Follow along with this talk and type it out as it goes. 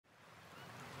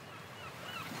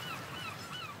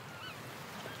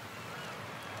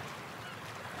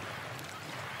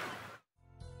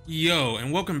Yo,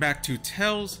 and welcome back to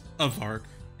talesofark.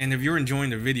 And if you're enjoying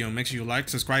the video, make sure you like,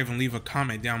 subscribe, and leave a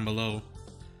comment down below.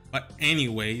 But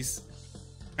anyways,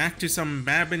 back to some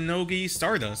Mabinogi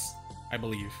Stardust, I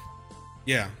believe.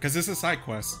 Yeah, because it's a side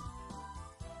quest.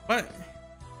 But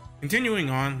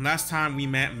continuing on, last time we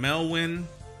met Melwyn,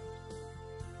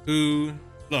 who,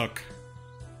 look,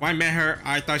 when I met her,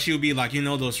 I thought she would be like, you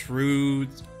know, those rude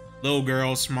little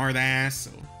girl, smart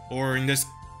ass, or in this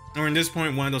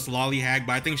point, one of those lollygag,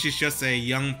 but I think she's just a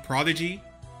young prodigy.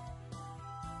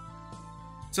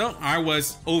 So I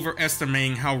was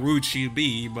overestimating how rude she'd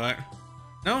be, but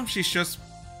no, she's just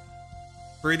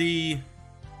pretty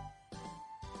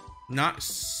not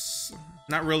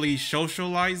really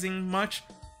socializing much,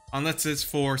 unless it's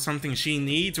for something she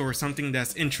needs or something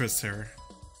that interests her.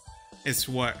 It's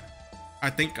what I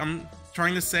think I'm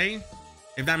trying to say,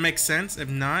 if that makes sense. If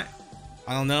not,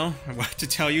 I don't know what to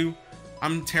tell you.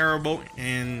 I'm terrible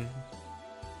and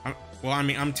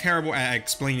I'm terrible at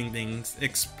explaining things.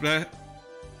 God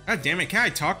damn it, can I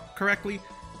talk correctly?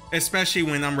 Especially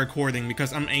when I'm recording,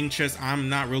 because I'm anxious. I'm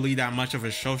not really that much of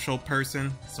a social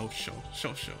person.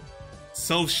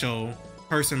 Social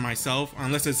person myself,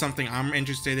 unless it's something I'm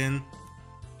interested in.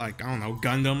 Like, I don't know,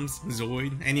 Gundams,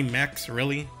 Zoid, any mechs,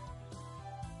 really.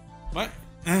 But,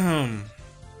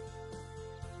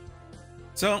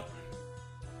 so,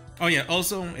 oh yeah,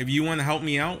 also, if you want to help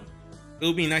me out, it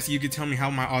would be nice if you could tell me how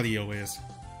my audio is.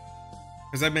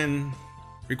 Because I've been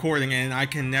recording and I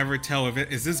can never tell if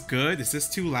is this good? Is this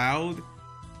too loud?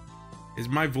 Is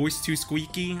my voice too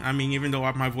squeaky? I mean, even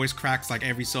though my voice cracks like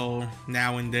every so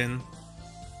now and then.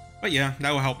 But yeah,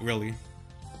 that will help really.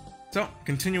 So,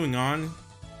 continuing on,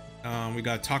 we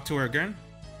gotta talk to her again.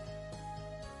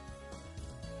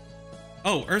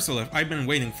 Oh, Ursula, I've been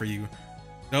waiting for you.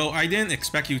 Though I didn't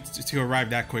expect you to arrive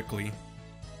that quickly.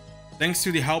 Thanks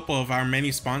to the help of our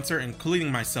many sponsors,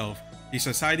 including myself, the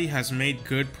Society has made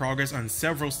good progress on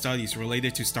several studies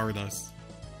related to Stardust.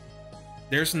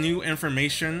 There's new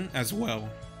information as well.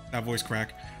 That voice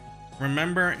crack.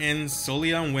 Remember in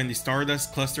Solia when the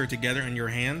Stardust clustered together in your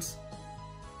hands?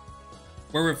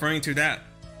 We're referring to that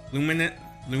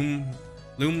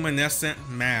luminescent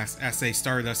mass as a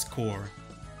Stardust core.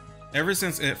 Ever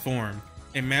since it formed,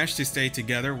 it managed to stay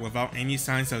together without any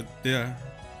signs of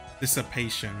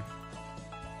dissipation.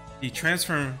 The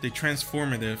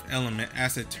transformative element,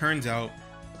 as it turns out,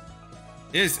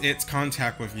 is its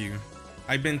contact with you.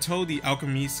 I've been told the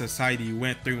Alchemy Society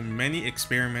went through many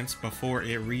experiments before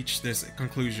it reached this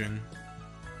conclusion.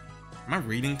 Am I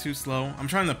reading too slow? I'm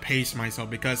trying to pace myself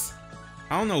because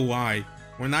I don't know why.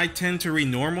 When I tend to read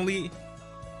normally,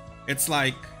 it's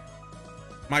like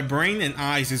my brain and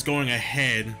eyes is going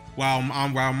ahead while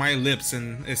my lips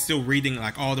and is still reading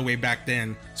like all the way back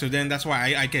then. So then that's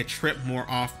why I get tripped more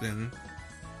often.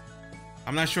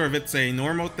 I'm not sure if it's a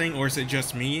normal thing or is it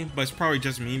just me, but it's probably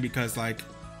just me because like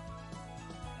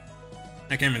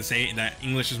I can't even say that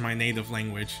English is my native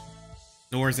language,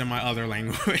 nor is it my other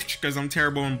language because I'm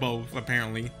terrible in both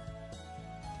apparently.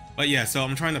 But yeah, so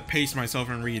I'm trying to pace myself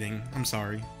in reading. I'm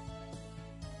sorry.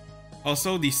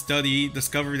 Also, the study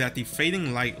discovered that the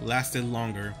fading light lasted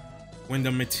longer when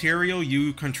the material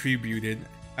you contributed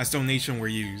as donation were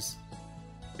used.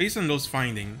 Based on those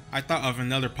findings, I thought of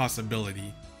another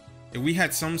possibility. If we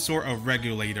had some sort of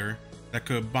regulator that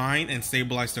could bind and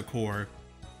stabilize the core,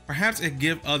 perhaps it'd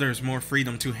give others more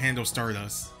freedom to handle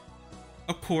Stardust.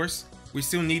 Of course, we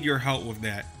still need your help with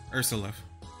that, Ursula.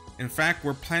 In fact,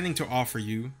 we're planning to offer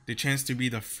you the chance to be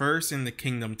the first in the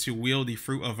kingdom to wield the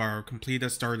fruit of our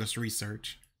completed Stardust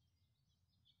research.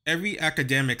 Every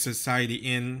academic society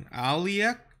in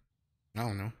Aliak, I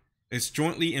don't know, is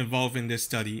jointly involved in this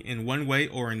study in one way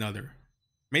or another.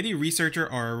 Many researchers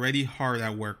are already hard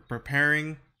at work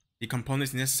preparing the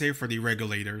components necessary for the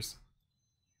regulators.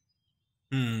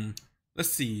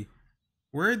 Let's see.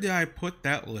 Where did I put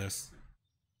that list?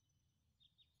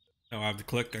 Oh, I have to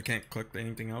click. I can't click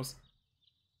anything else.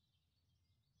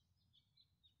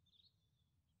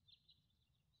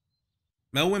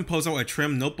 Melwyn pulls out a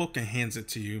trimmed notebook and hands it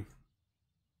to you.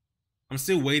 I'm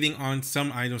still waiting on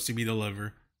some items to be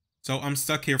delivered, so I'm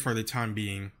stuck here for the time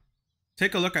being.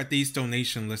 Take a look at these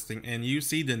donation listings and you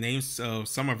see the names of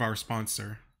some of our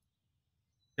sponsors.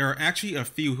 There are actually a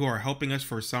few who are helping us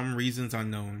for some reasons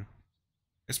unknown.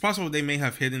 It's possible they may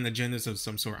have hidden agendas of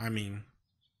some sort. I mean,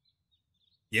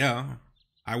 yeah,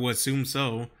 I would assume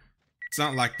so. It's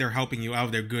not like they're helping you out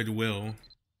of their goodwill.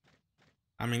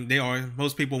 I mean, they are.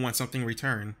 Most people want something in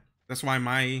return. That's why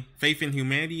my faith in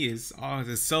humanity is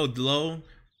so low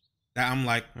that I'm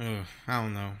like, ugh, I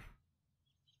don't know.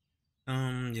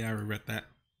 Yeah, I regret that.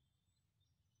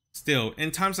 Still,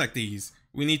 in times like these,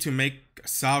 we need to make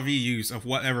savvy use of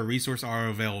whatever resources are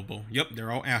available. Yep,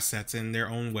 they're all assets in their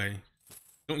own way.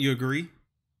 Don't you agree?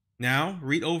 Now,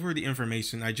 read over the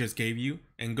information I just gave you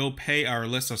and go pay our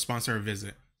list of sponsors a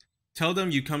visit. Tell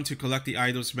them you come to collect the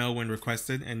items Melwyn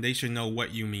requested and they should know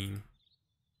what you mean.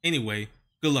 Anyway,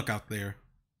 good luck out there.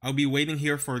 I'll be waiting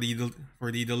here for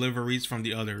the deliveries from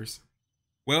the others.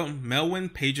 Well,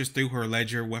 Melwyn pages through her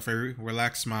ledger with a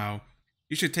relaxed smile.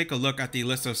 You should take a look at the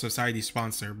list of society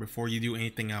sponsors before you do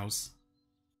anything else.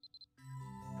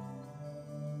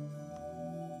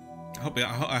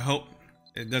 I hope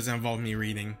it doesn't involve me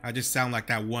reading. I just sound like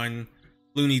that one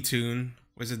Looney Tune.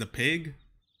 Was it the pig?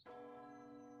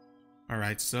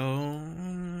 Alright, so...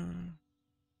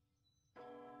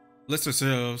 List a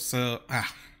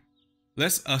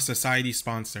society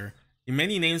sponsor. The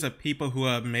many names of people who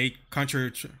have made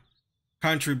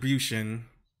contribution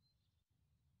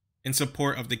in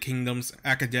support of the kingdom's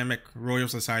academic Royal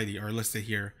Society are listed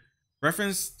here.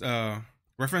 Reference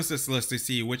this list to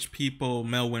see which people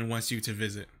Melwyn wants you to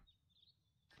visit.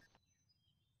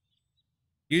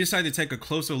 You decide to take a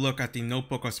closer look at the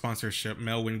notebook of sponsorship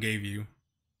Melwyn gave you.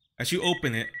 As you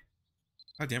open it...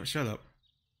 God damn it, shut up.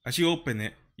 As you open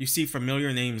it, you see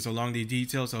familiar names along the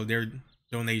details of their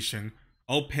donation,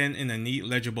 all penned in a neat,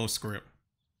 legible script.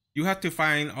 You have to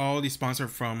find all the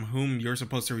sponsors from whom you're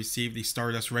supposed to receive the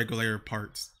Stardust regulator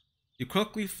parts. You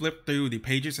quickly flip through the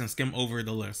pages and skim over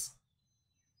the list.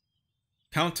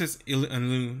 Countess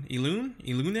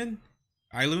Ilunen?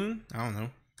 I don't know.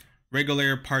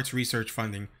 Regulator parts research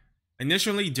funding.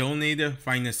 Initially donated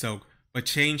Finest Silk, but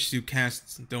changed to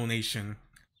cast donation.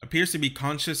 Appears to be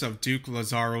conscious of Duke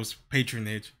Lazaro's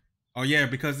patronage. Oh yeah,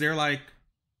 because they're like...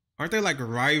 Aren't they like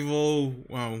rival...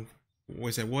 Well,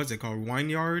 what is it called?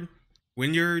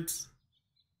 Vineyards?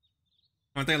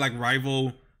 Aren't they like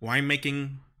rival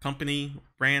winemaking company,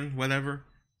 brand, whatever?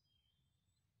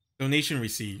 Donation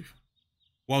received.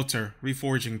 Walter,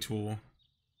 reforging tool.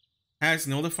 Has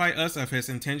notified us of his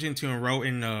intention to enroll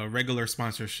in a regular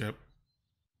sponsorship.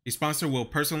 The sponsor will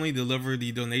personally deliver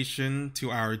the donation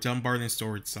to our Dumbarton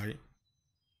storage site.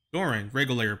 Doran,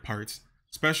 regulator parts.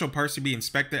 Special parts to be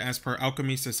inspected as per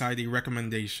Alchemy Society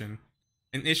recommendation.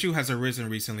 An issue has arisen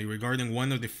recently regarding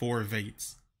one of the 4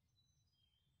 Vates.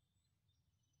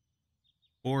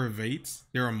 4 Vates?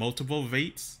 There are multiple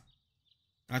Vates?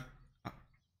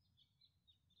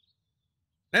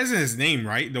 That's his name,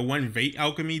 right? The one Vate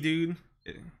alchemy dude?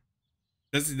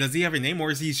 Does he have a name,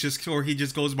 or he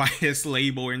just goes by his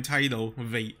label and title,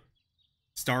 Vate?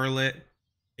 Starlet,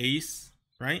 Ace,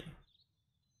 right?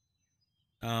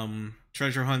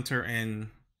 Treasure Hunter and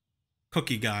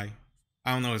Cookie Guy.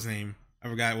 I don't know his name. I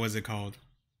forgot what it called.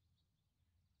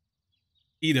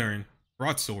 Erinn,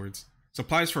 broadswords.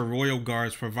 Supplies for royal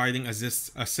guards providing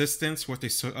assistance with the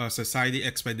society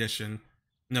expedition.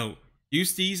 Note,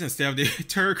 use these instead of the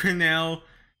Turcanel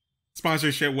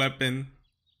sponsorship weapon.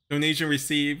 Donation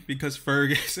received because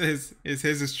Fergus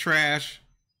is trash.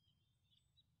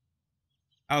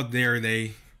 How dare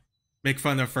they make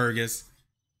fun of Fergus.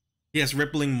 He has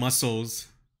rippling muscles.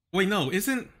 Wait, no,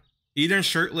 isn't Erinn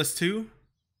shirtless too?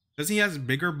 Does he have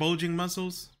bigger bulging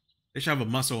muscles? They should have a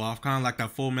muscle off, kind of like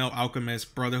that Full Metal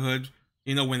Alchemist Brotherhood.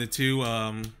 You know when the two,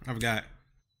 I forgot.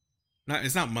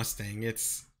 It's not Mustang,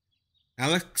 it's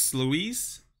Alex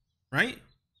Louise, right?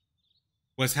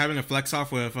 Was having a flex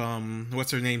off with,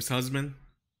 what's her name's husband?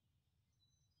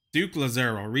 Duke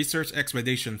Lazaro, research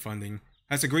expedition funding.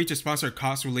 Has agreed to sponsor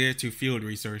costs related to field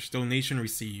research. Donation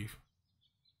received.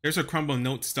 There's a crumble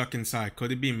note stuck inside.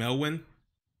 Could it be Melwyn?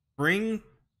 Bring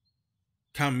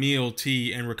Camille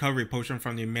tea and recovery potion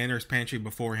from the manor's pantry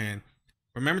beforehand.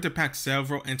 Remember to pack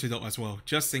several antidote as well,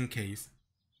 just in case.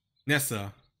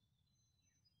 Nessa.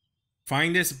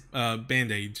 Find this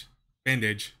bandage.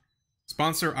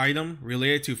 Sponsor item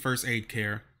related to first aid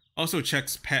care. Also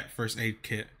checks pet first aid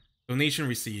kit. Donation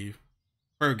received.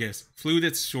 Fergus.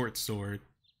 Fluted short sword. ...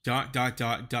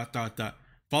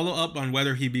 Follow up on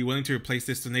whether he'd be willing to replace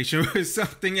this donation with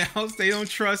something else. They don't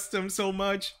trust him so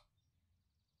much.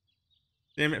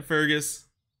 Damn it, Fergus.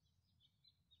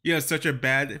 You have such a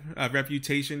bad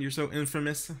reputation. You're so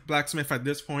infamous, blacksmith, at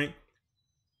this point.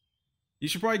 You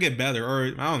should probably get better,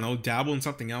 or, I don't know, dabble in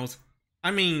something else.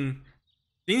 I mean,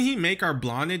 didn't he make our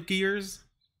blonded gears?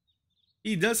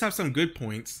 He does have some good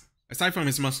points, aside from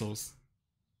his muscles.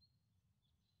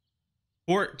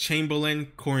 Fort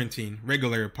Chamberlain Quarantine,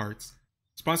 regulator parts.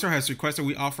 Sponsor has requested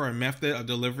we offer a method of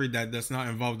delivery that does not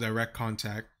involve direct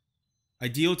contact.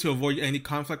 Ideal to avoid any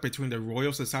conflict between the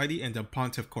Royal Society and the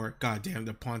Pontiff Court. God damn,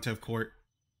 the Pontiff Court.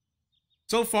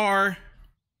 So far,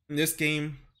 in this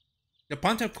game, the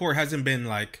Pontiff Court hasn't been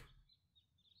like,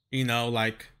 you know,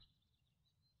 like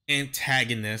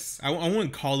antagonists. I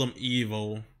wouldn't call them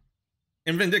evil.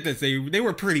 In Vindictus, they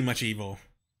were pretty much evil.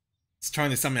 It's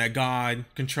trying to summon that god,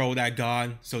 control that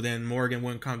god, so then Morgan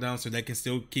wouldn't come down so they can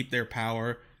still keep their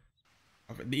power.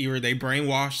 Either they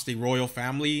brainwashed the royal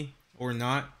family or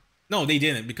not. No, they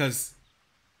didn't, because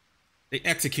they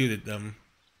executed them,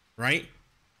 right?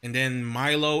 And then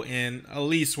Milo and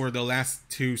Elise were the last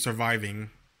two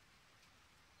surviving.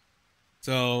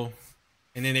 So,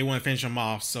 and then they wouldn't finish them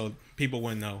off, so people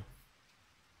wouldn't know.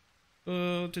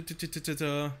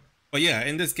 But yeah,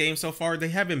 in this game so far,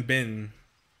 they've been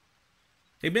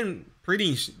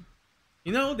pretty,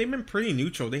 you know, they've been pretty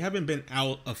neutral. They haven't been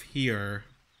out of here.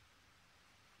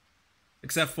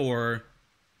 Except for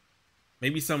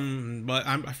maybe some, but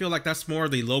I feel like that's more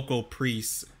the local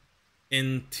priests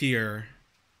in tier.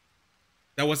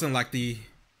 That wasn't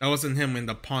him in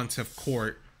the Pontiff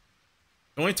court.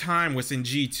 The only time was in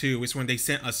G2 was when they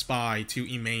sent a spy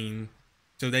to Emain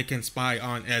so they can spy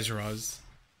on Ezra's.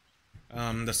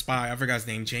 The spy, I forgot his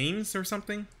name, James or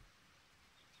something?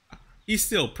 He's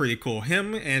still pretty cool.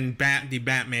 Him and the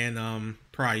Batman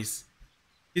Price.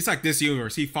 He's like this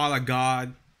universe. He fought a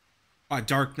god, fought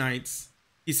Dark Knights.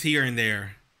 He's here and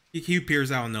there. He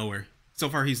appears out of nowhere. So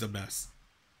far, he's the best.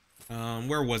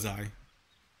 Where was I?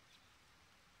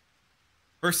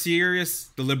 Her serious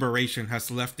deliberation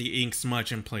has left the ink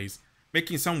smudge in place,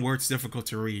 making some words difficult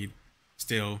to read.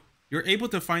 Still, you're able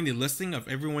to find a listing of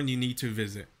everyone you need to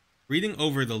visit. Reading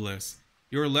over the list,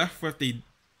 you're left with the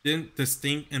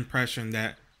distinct impression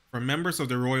that, for members of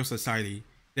the Royal Society,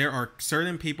 there are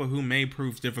certain people who may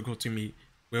prove difficult to meet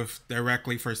with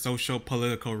directly for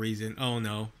social-political reasons. Oh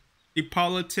no. The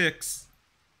politics.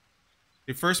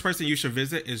 The first person you should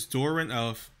visit is Doran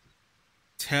of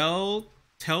Teltin?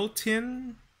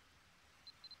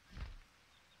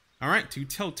 Alright, to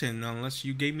Teltin, unless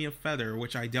you gave me a feather,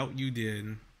 which I doubt you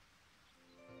did.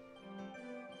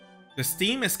 The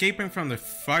steam escaping from the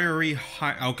fiery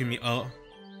high alchemy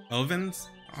ovens?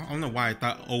 I don't know why I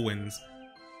thought Owens.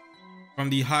 From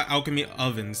the hot alchemy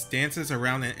ovens, dances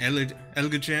around an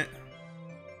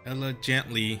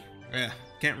elegantly,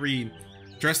 can't read,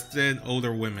 dressed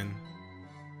older women.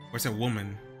 What's a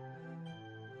woman?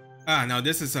 Ah, now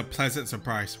this is a pleasant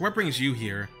surprise. What brings you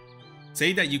here?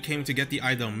 Say that you came to get the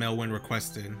item Melwyn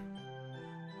requested.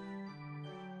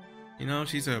 You know,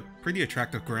 she's a pretty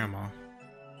attractive grandma.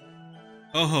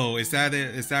 Oh, is that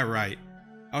it? Is that right?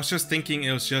 I was just thinking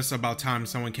it was just about time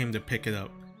someone came to pick it up.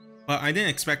 But I didn't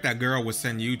expect that girl would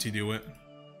send you to do it.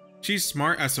 She's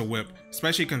smart as a whip,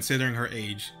 especially considering her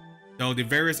age. Though the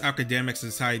various academic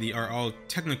society are all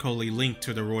technically linked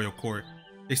to the royal court,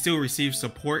 they still receive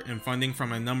support and funding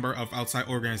from a number of outside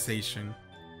organizations.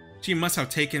 She must have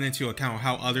taken into account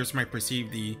how others might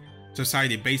perceive the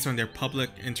society based on their public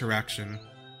interaction.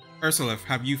 Ursula,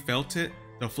 have you felt it?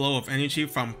 The flow of energy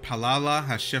from Palala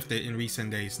has shifted in recent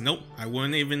days. Nope, I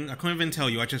couldn't even tell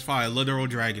you. I just fought a literal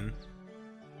dragon.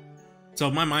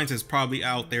 So my mind is probably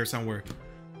out there somewhere.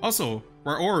 Also,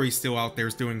 Raori's still out there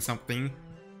doing something.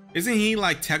 Isn't he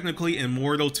like technically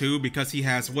immortal too because he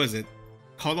has, what is it?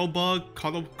 Calabog?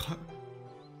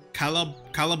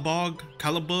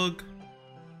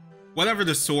 Whatever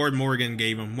the sword Morgant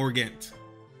gave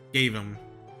him.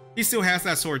 He still has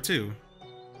that sword too.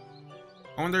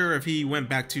 I wonder if he went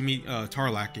back to meet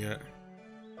Tarlac yet.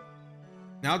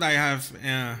 Not that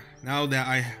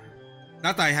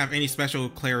I have any special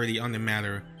clarity on the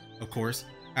matter, of course.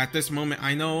 At this moment,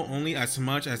 I know only as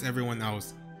much as everyone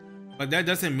else. But that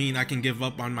doesn't mean I can give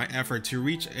up on my effort to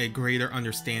reach a greater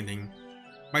understanding.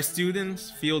 My students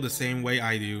feel the same way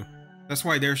I do. That's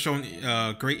why they're showing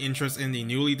great interest in the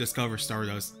newly discovered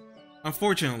Stardust.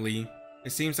 Unfortunately,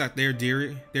 it seems that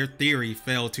their theory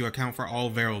failed to account for all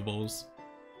variables.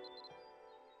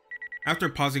 After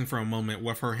pausing for a moment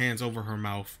with her hands over her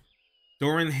mouth,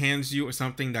 Doran hands you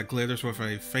something that glitters with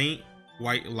a faint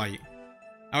white light.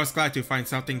 I was glad to find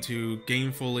something to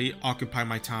gainfully occupy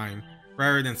my time,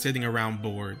 rather than sitting around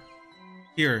bored.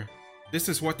 Here, this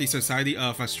is what the Society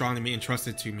of Astronomy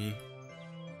entrusted to me.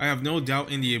 I have no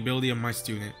doubt in the ability of my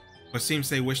student, but seems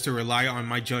they wish to rely on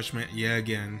my judgment yet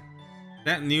again.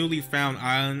 That newly found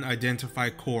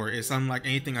unidentified core is unlike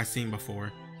anything I've seen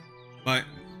before. But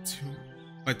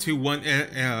to one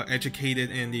educated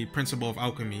in the principle of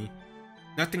alchemy,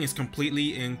 nothing is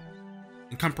completely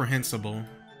incomprehensible.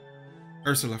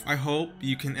 Ursula, I hope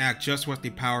you can act just with the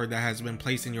power that has been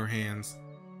placed in your hands.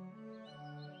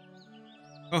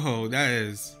 Oh, that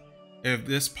is, if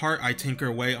this part I tinker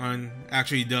away on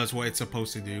actually does what it's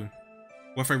supposed to do.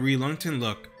 With a reluctant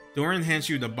look, Doran hands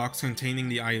you the box containing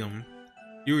the item.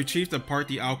 You retrieve the part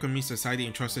the Alchemy Society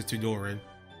entrusted to Doran.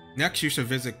 Next, you should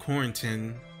visit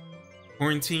Quarantine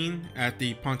Quarantine at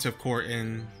the Pontiff Court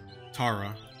in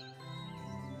Tara.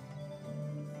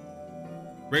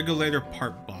 Regulator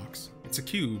part box. It's a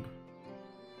cube.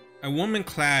 A woman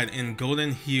clad in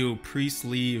golden-hued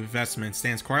priestly vestments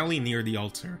stands quietly near the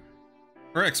altar.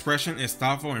 Her expression is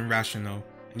thoughtful and rational,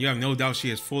 and you have no doubt she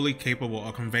is fully capable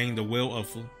of conveying the will of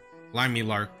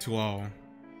Limeylark to all.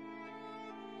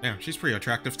 Damn, she's pretty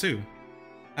attractive too.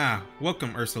 Ah,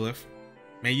 welcome, Ursulith.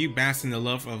 May you bask in the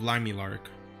love of Limeylark.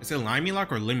 Is it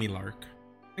Limeylark or Limeylark?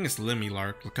 I think it's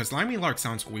Limeylark, because Limeylark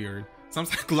sounds weird.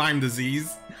 Sounds like Lyme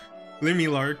disease.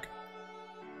 Limeylark.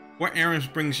 What errand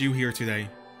brings you here today?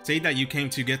 Say that you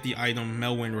came to get the item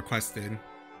Melwyn requested.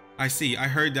 I see, I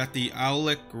heard that the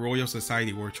Owlick Royal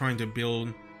Society were trying to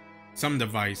build some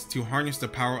device to harness the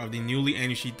power of the newly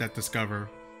energy that discover.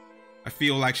 I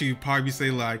feel like she would probably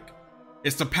say like,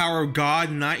 is the power of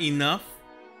God not enough?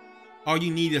 All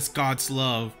you need is God's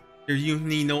love. You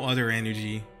need no other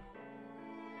energy.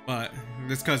 But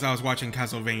that's because I was watching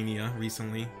Castlevania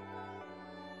recently.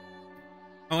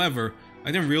 However,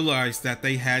 I didn't realize that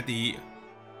they had the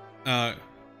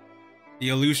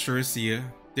illustrious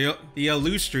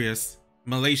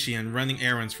Malaysian running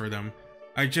errands for them.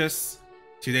 I just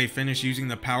today finished using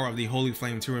the power of the holy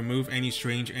flame to remove any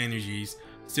strange energies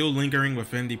still lingering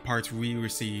within the parts we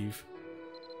receive.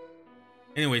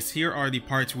 Anyways, here are the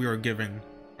parts we were given.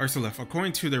 Ursulith,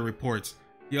 according to the reports,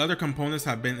 the other components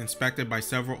have been inspected by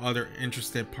several other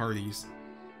interested parties.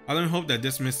 I don't hope that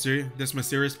this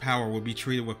mysterious power will be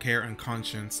treated with care and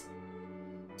conscience,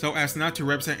 so as not to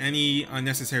represent any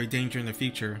unnecessary danger in the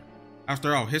future.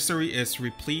 After all, history is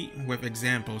replete with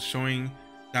examples showing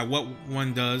that what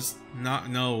one does not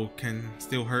know can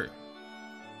still hurt.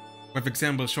 With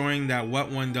examples showing that what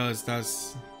one does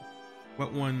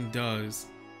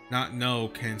not know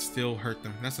can still hurt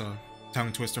them. That's a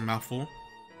tongue twister mouthful.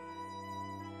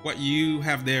 What you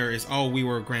have there is all we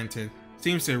were granted.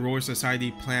 Seems the Royal Society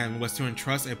plan was to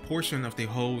entrust a portion of the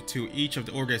whole to each of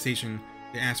the organization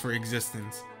they asked for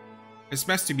existence. It's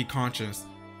best to be conscious,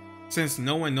 since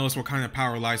no one knows what kind of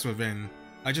power lies within.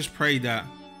 I just pray that,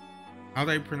 how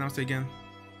do I pronounce it again?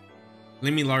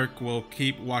 Limeylark will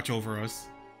keep watch over us.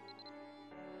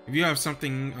 If you have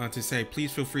something to say,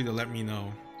 please feel free to let me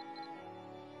know.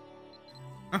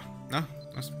 No,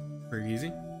 that's pretty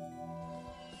easy.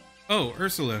 Oh,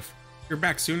 Ursulith, you're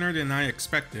back sooner than I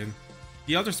expected.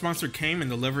 The other sponsor came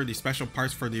and delivered the special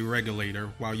parts for the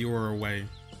regulator while you were away.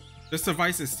 This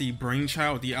device is the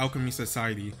brainchild of the Alchemy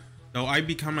Society, though I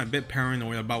become a bit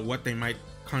paranoid about what they might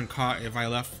concoct if I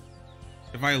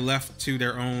left to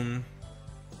their own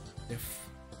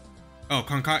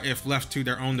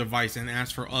device and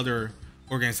asked for other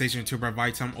organizations to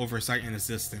provide some oversight and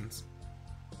assistance.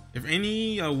 If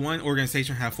any one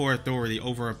organization had full authority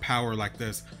over a power like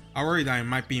this, I worry that it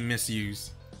might be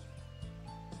misused.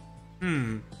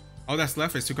 All that's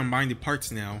left is to combine the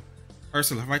parts now.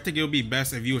 Ursulith, I think it would be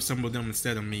best if you assemble them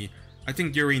instead of me. I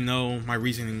think you already know my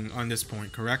reasoning on this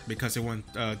point, correct? Because it won't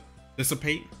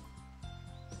dissipate?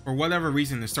 For whatever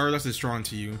reason, the Stardust is drawn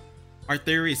to you. Our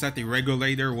theory is that the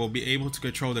Regulator will be able to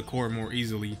control the core more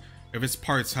easily if its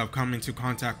parts have come into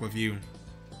contact with you.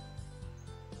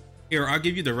 Here, I'll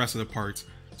give you the rest of the parts,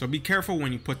 so be careful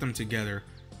when you put them together.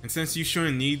 And since you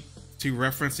shouldn't need to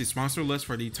reference the sponsor list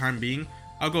for the time being,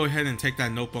 I'll go ahead and take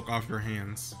that notebook off your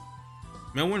hands.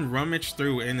 Melwyn rummaged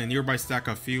through in a nearby stack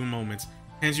a few moments,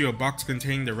 hands you a box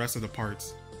containing the rest of the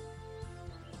parts.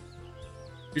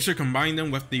 You should combine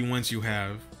them with the ones you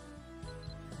have.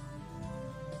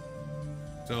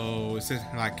 So, is it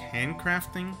like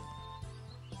handcrafting?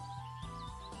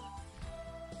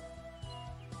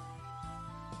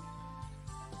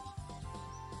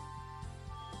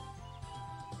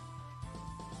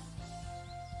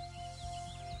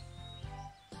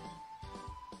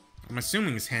 I'm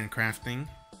assuming it's handcrafting,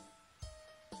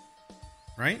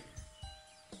 right?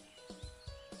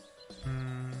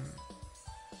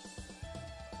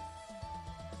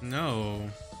 No.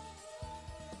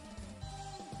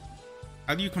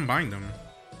 How do you combine them?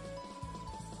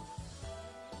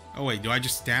 Oh wait, do I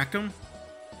just stack them?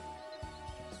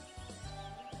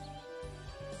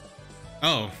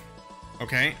 Oh,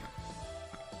 okay.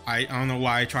 I don't know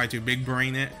why I tried to big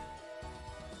brain it.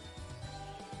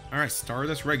 Alright,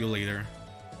 Stardust Regulator.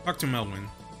 Talk to Melwyn.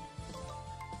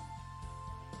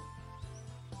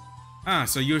 Ah,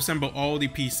 so you assemble all the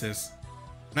pieces.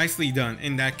 Nicely done.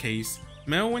 In that case,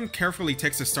 Melwyn carefully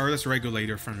takes the Stardust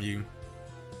Regulator from you.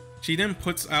 She then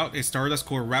puts out a Stardust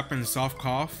core wrapped in soft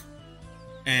cloth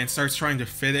and starts trying to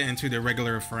fit it into the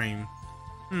regular frame.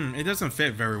 It doesn't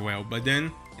fit very well, but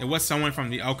then it was someone from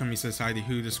the Alchemy Society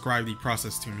who described the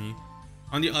process to me.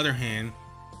 On the other hand,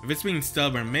 If it's being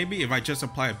stubborn, maybe if I just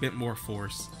apply a bit more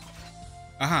force.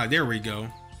 Aha, there we go.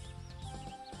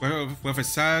 With a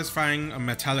satisfying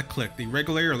metallic click, the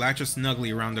regulator latches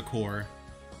snugly around the core.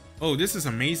 Oh, this is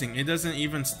amazing. It doesn't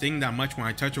even sting that much when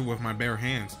I touch it with my bare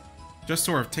hands. Just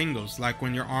sort of tingles, like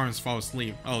when your arms fall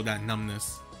asleep. Oh, that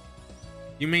numbness.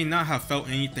 You may not have felt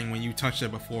anything when you touched it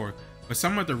before, but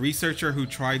some of the researcher who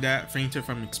tried that fainted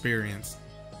from experience.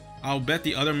 I'll bet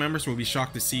the other members will be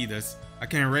shocked to see this. I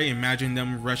can already imagine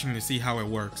them rushing to see how it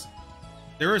works.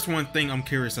 There is one thing I'm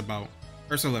curious about.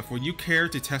 Ursula, would you care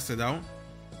to test it out?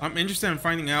 I'm interested in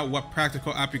finding out what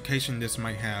practical application this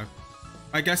might have.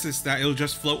 My guess is that it'll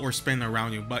just float or spin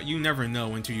around you, but you never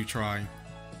know until you try.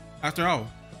 After all,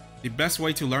 the best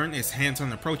way to learn is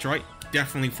hands-on approach, right?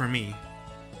 Definitely for me.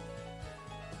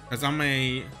 Because I'm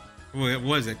a,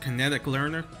 what is it, kinetic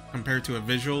learner compared to a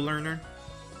visual learner?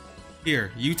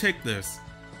 Here, you take this.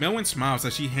 Melwyn smiles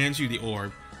as she hands you the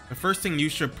orb. The first thing you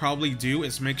should probably do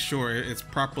is make sure it's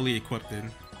properly equipped.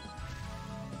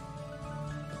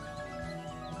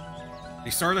 The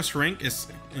Stardust rank is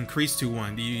increased to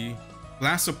 1. The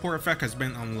last support effect has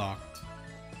been unlocked.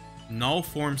 Null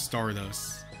form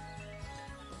Stardust.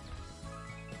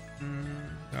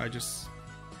 I just...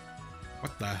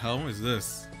 What the hell is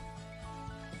this?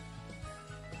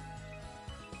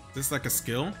 Is this like a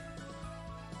skill?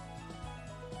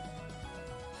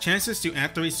 Chances to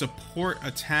activate support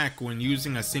attack when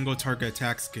using a single target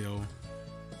attack skill.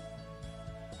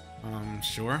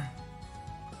 Sure.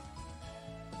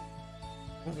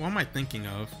 What am I thinking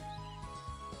of?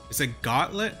 Is it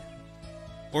Gauntlet?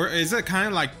 Or is it kind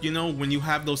of like, you know, when you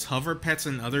have those hover pets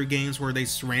in other games where they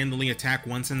randomly attack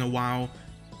once in a while,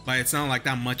 but it's not like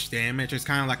that much damage? It's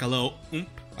kind of like a little oomp,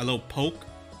 a little poke,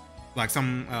 like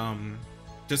some,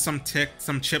 just some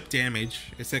chip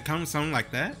damage. Is it kind of something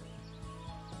like that?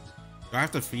 Do I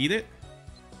have to feed it?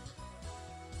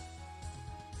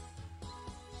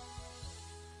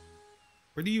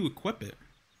 Where do you equip it?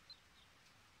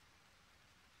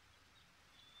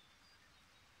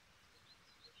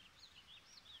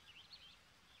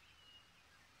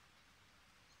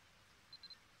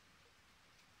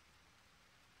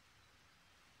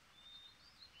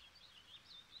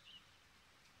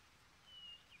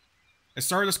 A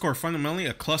Stardust core, fundamentally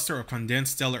a cluster of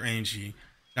condensed stellar energy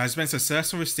that has been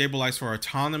successfully stabilized for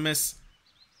autonomous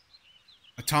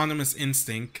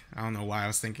instinct. I don't know why I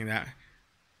was thinking that.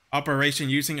 Operation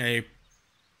using a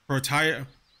proprietary,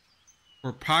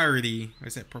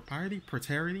 is it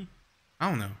proprietary? I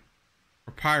don't know.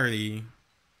 Proprietary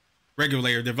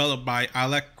regulator developed by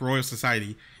Alec Royal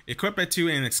Society. Equip it to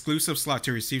an exclusive slot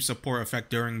to receive support effect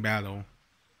during battle.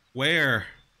 Where?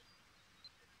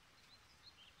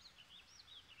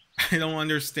 I don't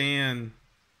understand.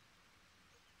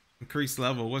 Increased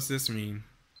level, what's this mean?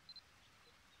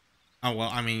 Oh, well,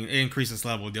 I mean, it increases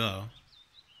level, duh.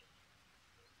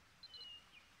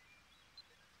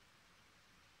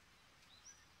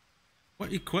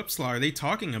 What equip slot are they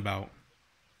talking about?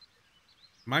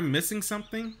 Am I missing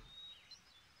something?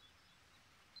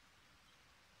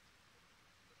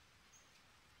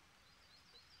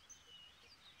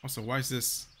 Also, why is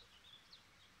this?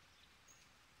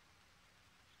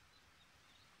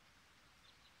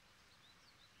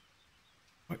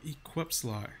 What equip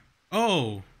slot?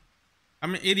 Oh,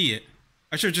 I'm an idiot.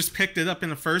 I should have just picked it up in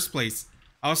the first place.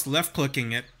 I was left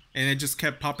clicking it and it just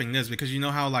kept popping this, because you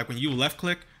know how like when you left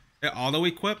click, it auto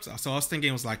equips. So I was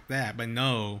thinking it was like that, but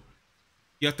no,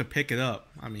 you have to pick it up.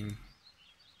 I mean,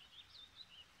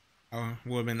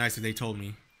 would have been nice if they told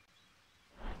me.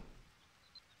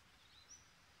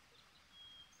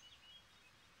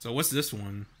 So what's this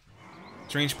one?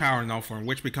 Strange power null form,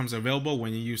 which becomes available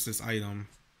when you use this item.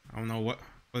 I don't know what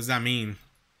does that mean.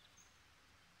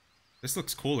 This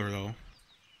looks cooler though.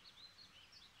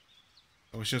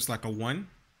 Oh, it's just like a 1?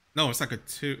 No, it's like a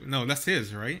 2. No, that's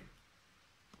his, right?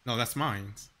 No, that's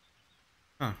mine.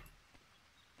 Huh.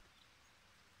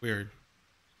 Weird.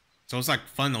 So it's like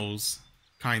funnels,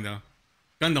 kinda.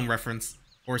 Gundam reference.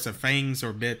 Or it's a fangs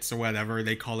or bits or whatever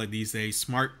they call it these days.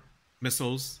 Smart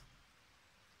missiles.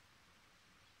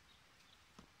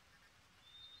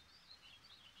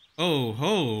 Oh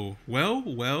ho.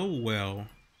 Well.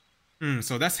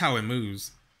 So that's how it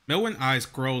moves. Melwyn's eyes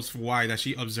grows wide as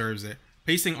she observes it,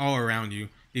 pacing all around you.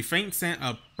 The faint scent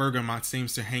of bergamot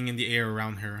seems to hang in the air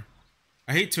around her.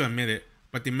 I hate to admit it,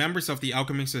 but the members of the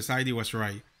Alchemy Society was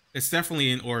right. It's definitely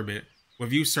in orbit,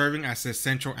 with you serving as the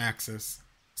central axis.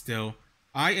 Still,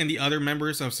 I and the other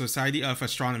members of Society of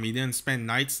Astronomy didn't spend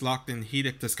nights locked in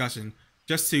heated discussion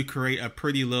just to create a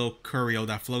pretty little curio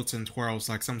that floats and twirls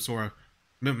like some sort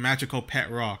of magical pet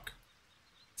rock.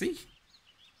 See?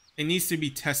 It needs to be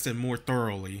tested more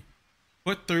thoroughly.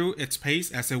 Put through its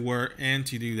pace, as it were, and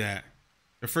to do that,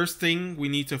 the first thing we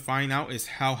need to find out is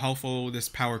how helpful this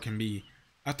power can be.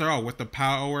 After all, with the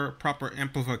power proper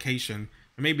amplification,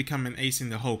 it may become an ace in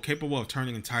the hole, capable of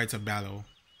turning the tides of battle.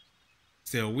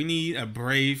 Still, we need a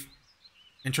brave,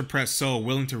 intrepid soul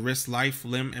willing to risk life,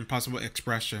 limb, and possible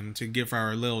expression to give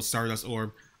our little Stardust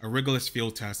orb a rigorous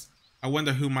field test. I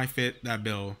wonder who might fit that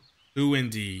bill. Who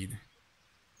indeed?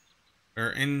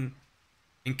 In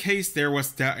case there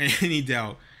was any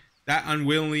doubt, that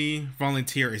unwillingly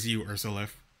volunteer is you, Ursula.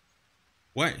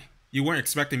 What? You weren't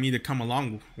expecting me to come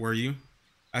along, were you?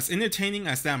 As entertaining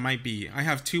as that might be, I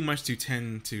have too much to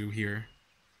tend to here.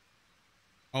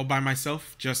 All by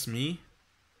myself? Just me?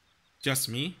 Just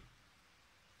me?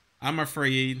 I'm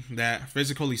afraid that,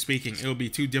 physically speaking, it will be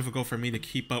too difficult for me to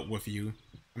keep up with you.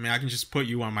 I mean, I can just put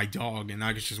you on my dog and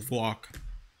I can just walk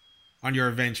on your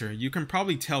adventure. You can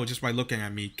probably tell just by looking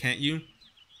at me, can't you?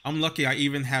 I'm lucky I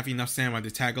even have enough stamina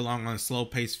to tag along on a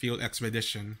slow-paced field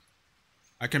expedition.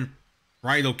 I can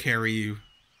bridle carry you.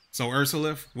 So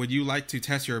Ursula, would you like to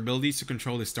test your abilities to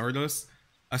control the Stardust?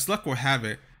 As luck will have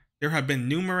it, there have been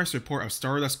numerous reports of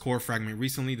Stardust core fragment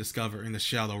recently discovered in the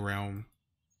Shadow Realm.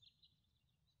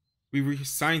 We've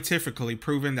scientifically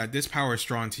proven that this power is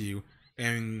drawn to you,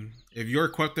 and if you're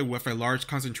equipped with a large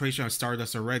concentration of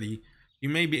Stardust already, you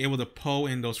may be able to pull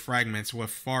in those fragments with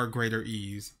far greater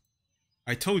ease.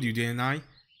 I told you, didn't I?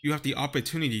 You have the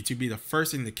opportunity to be the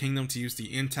first in the kingdom to use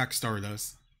the intact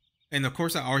Stardust. And of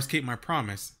course I always keep my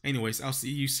promise. Anyways, I'll see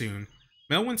you soon.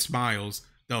 Melwyn smiles,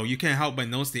 though you can't help but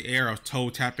notice the air of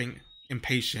toe-tapping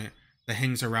impatient that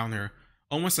hangs around her,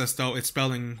 almost as though it's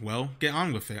spelling, well, get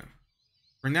on with it.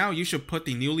 For now, you should put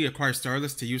the newly acquired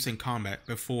Stardust to use in combat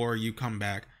before you come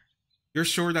back. You're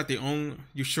sure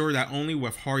that only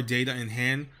with hard data in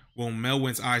hand will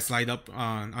Melwyn's eyes light up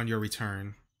on your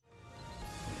return.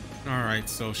 Alright,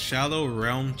 so Shadow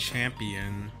Realm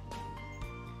Champion.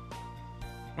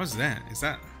 What's that? Is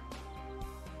that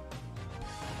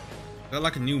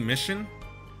like a new mission?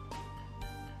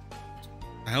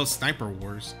 The hell's Sniper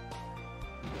Wars?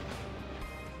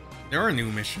 There are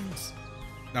new missions.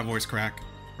 That voice crack.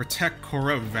 Protect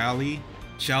Korra Valley.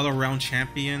 Shadow Realm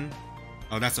Champion.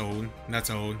 Oh, that's old. That's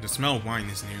old. The smell of wine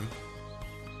is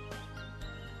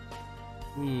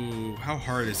new. Ooh, how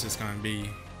hard is this gonna be?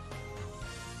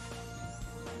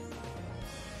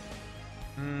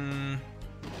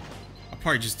 I'll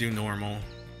probably just do normal.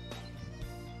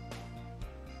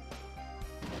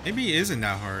 Maybe it isn't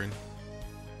that hard.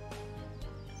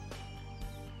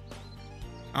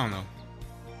 I don't know.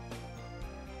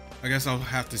 I guess I'll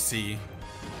have to see.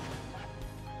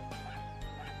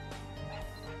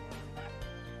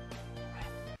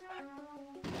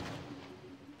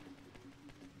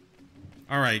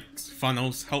 Alright,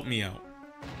 funnels, help me out.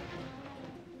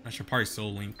 I should probably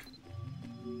Soul Link.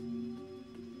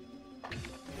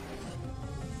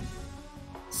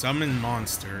 Summon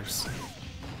monsters.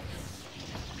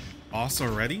 Boss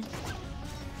already?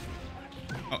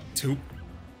 Oh, 2.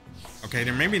 Okay,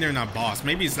 then maybe they're not boss.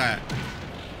 Maybe it's that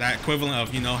equivalent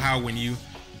of, you know, how when you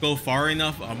go far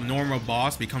enough, a normal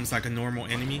boss becomes like a normal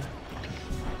enemy.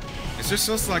 Is this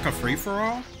just like a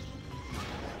free-for-all?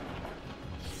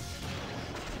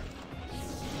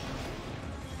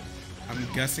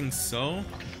 I'm guessing so.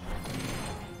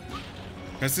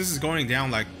 Because this is going down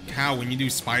like how when you do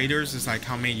spiders, it's like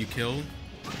how many you killed.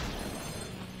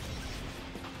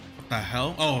 What the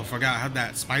hell? Oh, I forgot I had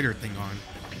that spider thing on.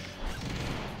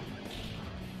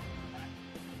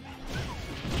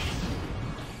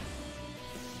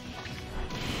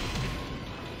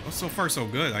 Well, so far so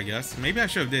good, I guess. Maybe I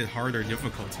should have did harder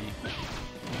difficulty.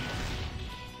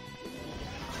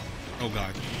 Oh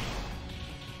god.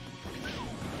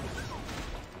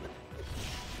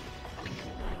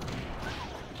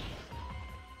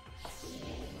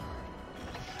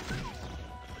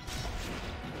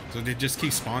 So they just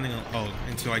keep spawning, oh,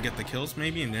 until I get the kills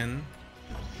maybe, and then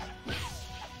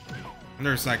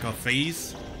there's like a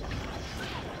phase.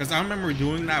 Because I remember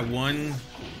doing that one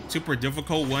super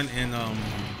difficult one in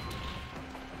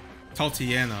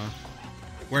Tatiana,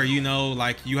 where, you know,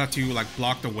 like you have to like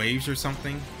block the waves or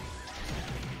something.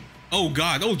 Oh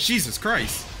god, oh Jesus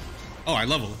Christ. Oh, I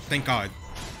leveled, thank god.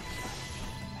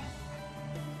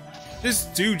 This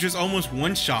dude just almost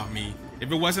one-shot me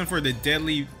if it wasn't for the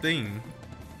deadly thing.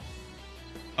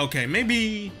 Okay,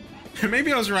 maybe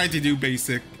I was right to do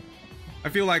basic. I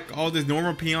feel like all the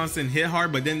normal peons didn't hit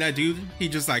hard, but then that dude, he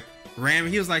just like ran,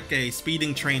 he was like a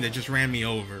speeding train that just ran me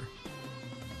over.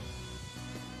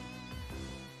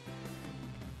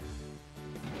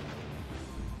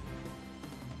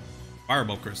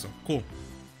 Fireball crystal, cool.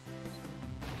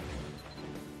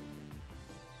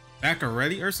 Back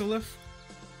already, Ursula?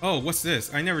 Oh, what's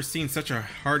this? I never seen such a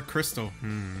hard crystal.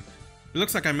 It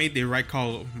looks like I made the right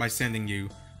call by sending you.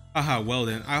 Haha, well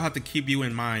then, I'll have to keep you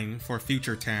in mind for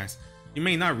future tasks. You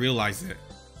may not realize it,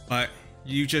 but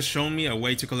you just shown me a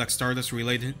way to collect Stardust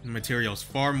related materials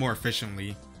far more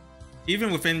efficiently.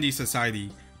 Even within the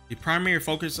society, the primary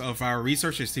focus of our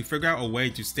research is to figure out a way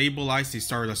to stabilize the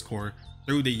Stardust core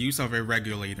through the use of a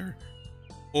regulator.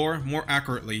 Or, more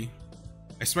accurately,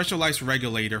 a specialized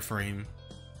regulator frame.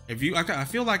 I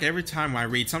feel like every time I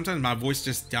read, sometimes my voice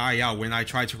just die out when I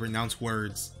try to pronounce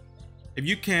words. If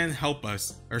you can help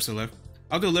us, Ursula,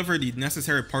 I'll deliver the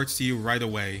necessary parts to you right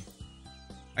away.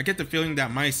 I get the feeling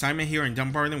that my assignment here in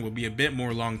Dumbarton will be a bit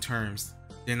more long term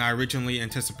than I originally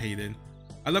anticipated.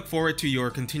 I look forward to your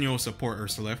continual support,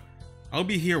 Ursula. I'll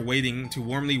be here waiting to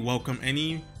warmly welcome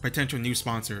any potential new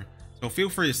sponsor, so feel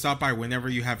free to stop by whenever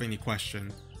you have any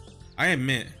question. I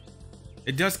admit,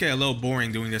 it does get a little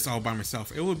boring doing this all by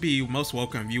myself. It would be most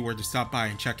welcome if you were to stop by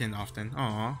and check in often.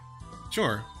 Aww.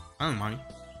 Sure, I don't mind.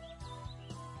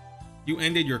 You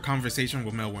ended your conversation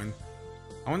with Melwyn.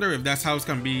 I wonder if that's how it's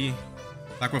gonna be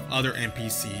like with other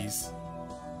NPCs.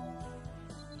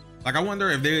 Like, I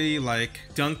wonder if they like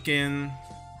Duncan,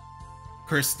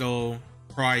 Crystal,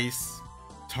 Price,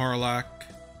 Tarlac.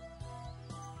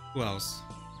 Who else?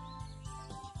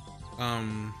 I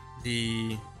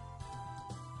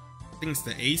think it's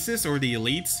the Aces or the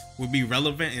Elites would be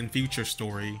relevant in future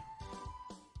story.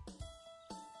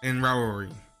 And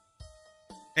Raori.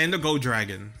 And the Gold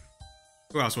Dragon.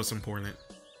 Who else was important?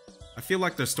 I feel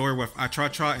like the story with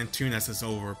Atracha and Tunis is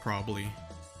over, probably.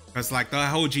 Because like the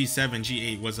whole G7,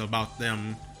 G8 was about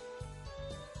them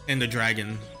and the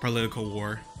dragon political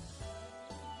war.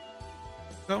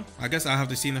 So, I guess I'll have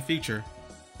to see in the future.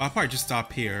 But I'll probably just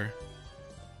stop here.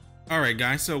 Alright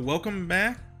guys, so welcome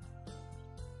back.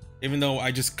 Even though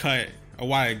I just cut a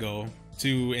while ago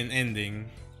to an ending.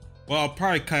 Well, I'll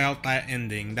probably cut out that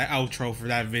ending, that outro for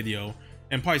that video,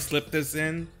 and probably slip this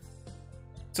in.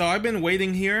 So I've been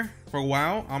waiting here for a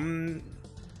while. I'm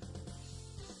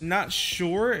not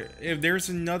sure if there's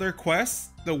another quest.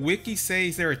 The wiki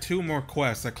says there are 2 more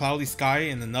quests, a cloudy sky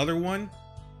and another one.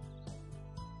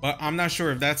 But I'm not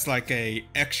sure if that's like a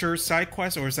extra side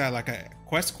quest or is that like a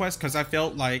quest because I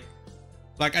felt like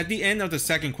at the end of the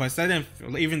second quest, that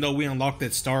didn't, even though we unlocked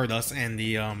it Stardust and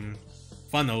the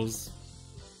funnels,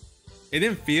 it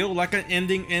didn't feel like an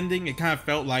ending. It kind of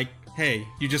felt like, hey,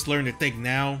 you just learned the thing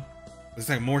now. There's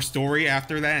like more story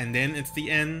after that and then it's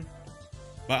the end.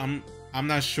 But I'm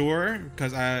not sure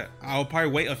because I'll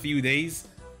probably wait a few days.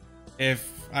 If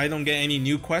I don't get any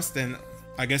new quests, then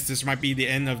I guess this might be the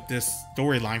end of this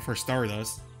storyline for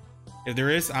Stardust. If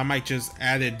there is, I might just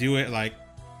add it, do it like,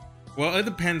 well, it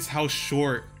depends how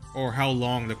short or how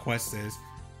long the quest is.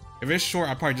 If it's short,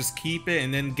 I'll probably just keep it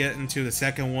and then get into the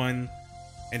second one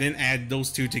and then add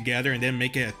those 2 together and then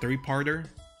make it a 3-parter.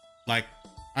 Like,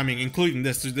 I mean, including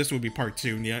this would be part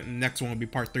 2. The next one will be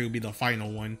part 3, will be the final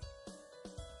one.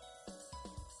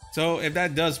 So if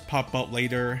that does pop up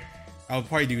later, I'll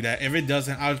probably do that. If it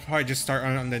doesn't, I'll probably just start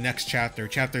on the next chapter,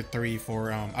 chapter 3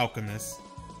 for Alchemist.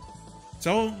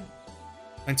 So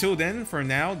until then, for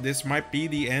now, this might be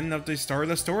the end of the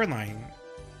Stardust storyline.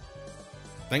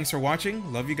 Thanks for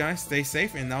watching, love you guys, stay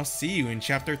safe, and I'll see you in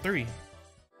chapter 3.